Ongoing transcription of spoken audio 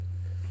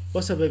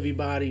What's up,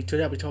 everybody?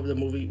 Today I'll be talking about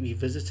the movie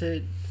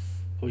ReVisitant.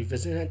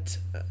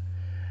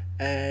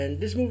 And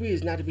this movie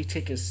is not to be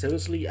taken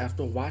seriously.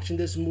 After watching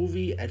this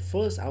movie, at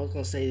first I was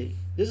gonna say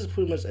this is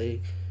pretty much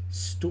a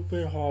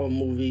stupid horror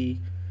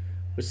movie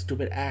with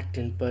stupid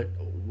acting. But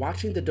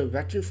watching the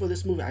direction for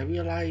this movie, I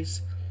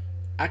realized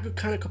I could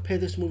kind of compare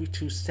this movie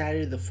to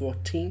Saturday the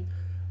 14th,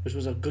 which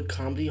was a good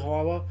comedy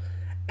horror.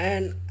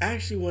 And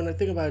actually, when I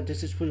think about it,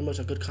 this is pretty much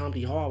a good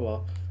comedy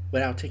horror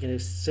without taking it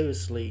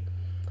seriously.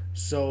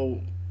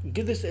 So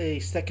give this a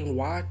second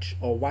watch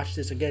or watch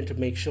this again to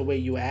make sure where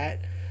you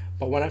at.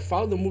 But when I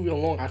followed the movie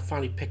along, I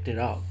finally picked it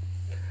up.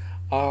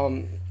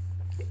 Um,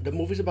 the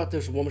movie's about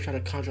this woman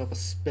trying to conjure up a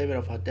spirit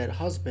of her dead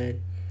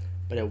husband,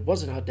 but it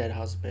wasn't her dead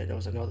husband. It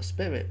was another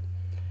spirit.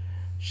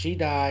 She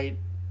died,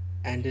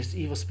 and this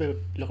evil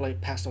spirit looked like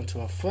it passed on to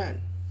her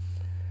friend.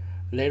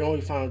 Later on,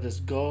 we found out this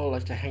girl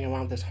likes to hang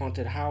around this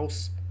haunted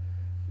house,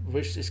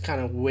 which is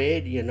kind of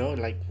weird,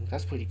 like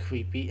that's pretty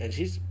creepy. And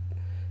she's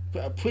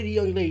a pretty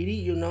young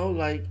lady,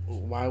 like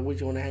why would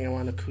you want to hang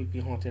around a creepy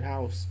haunted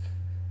house,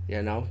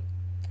 you know?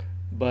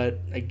 But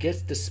I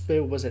guess the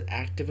spirit wasn't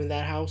active in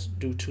that house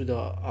due to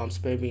the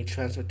spirit being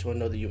transferred to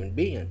another human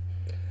being.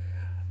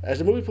 As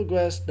the movie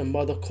progressed, the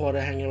mother caught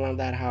her hanging around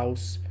that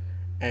house,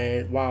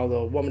 and while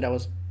the woman that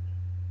was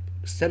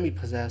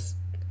semi-possessed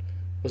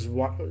was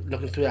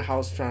looking through the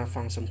house trying to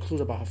find some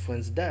clues about her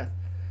friend's death.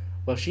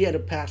 Well, she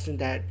ended up passing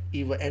that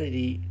evil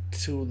entity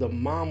to the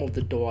mom of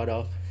the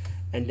daughter,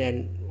 and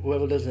then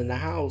whoever lives in the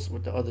house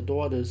with the other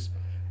daughters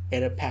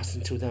ended up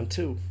passing to them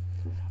too.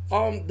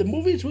 The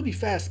movie is really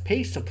fast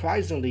paced,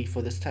 surprisingly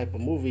for this type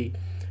of movie.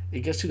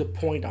 It gets to the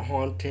point of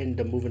haunting,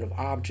 the movement of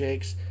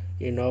objects,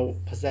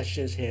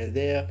 possessions here and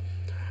there.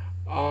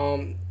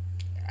 Um,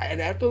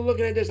 and after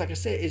looking at this, like I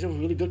said, it's a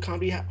really good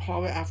comedy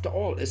horror after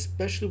all,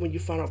 especially when you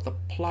find out the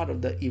plot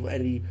of the evil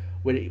entity,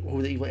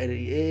 who the evil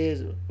entity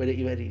is, where the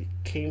evil entity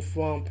came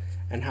from,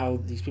 and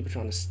how these people are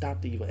trying to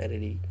stop the evil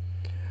entity.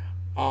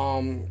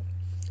 Um,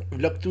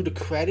 Look through the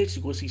credits,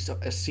 you will see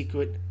a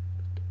secret,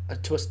 a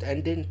twist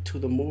ending to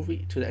the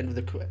movie, to the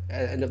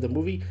end of the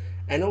movie,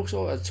 and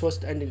also a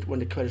twist ending when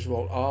the credits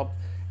roll up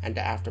and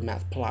the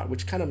aftermath plot,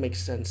 which kind of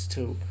makes sense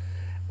too.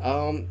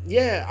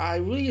 Yeah, I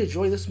really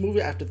enjoyed this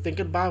movie after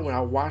thinking about it when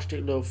I watched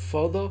it a little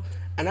further,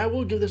 and I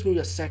will give this movie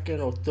a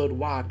second or third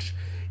watch.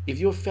 If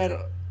you're a fan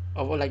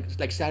of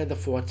like Saturday the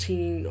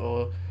 14th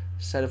or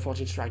Saturday the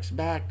 14th Strikes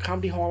Back,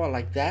 comedy horror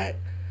like that,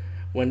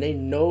 when they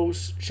know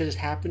shit is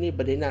happening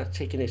but they're not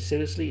taking it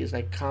seriously, it's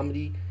like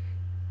comedy.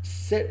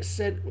 Set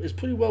is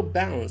pretty well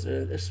balanced.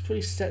 It's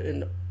pretty set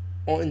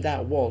in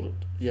that world,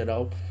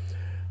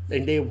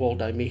 in their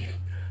world. I mean,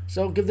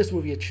 so give this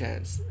movie a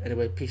chance.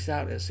 Anyway, peace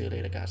out and see you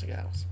later, guys and gals.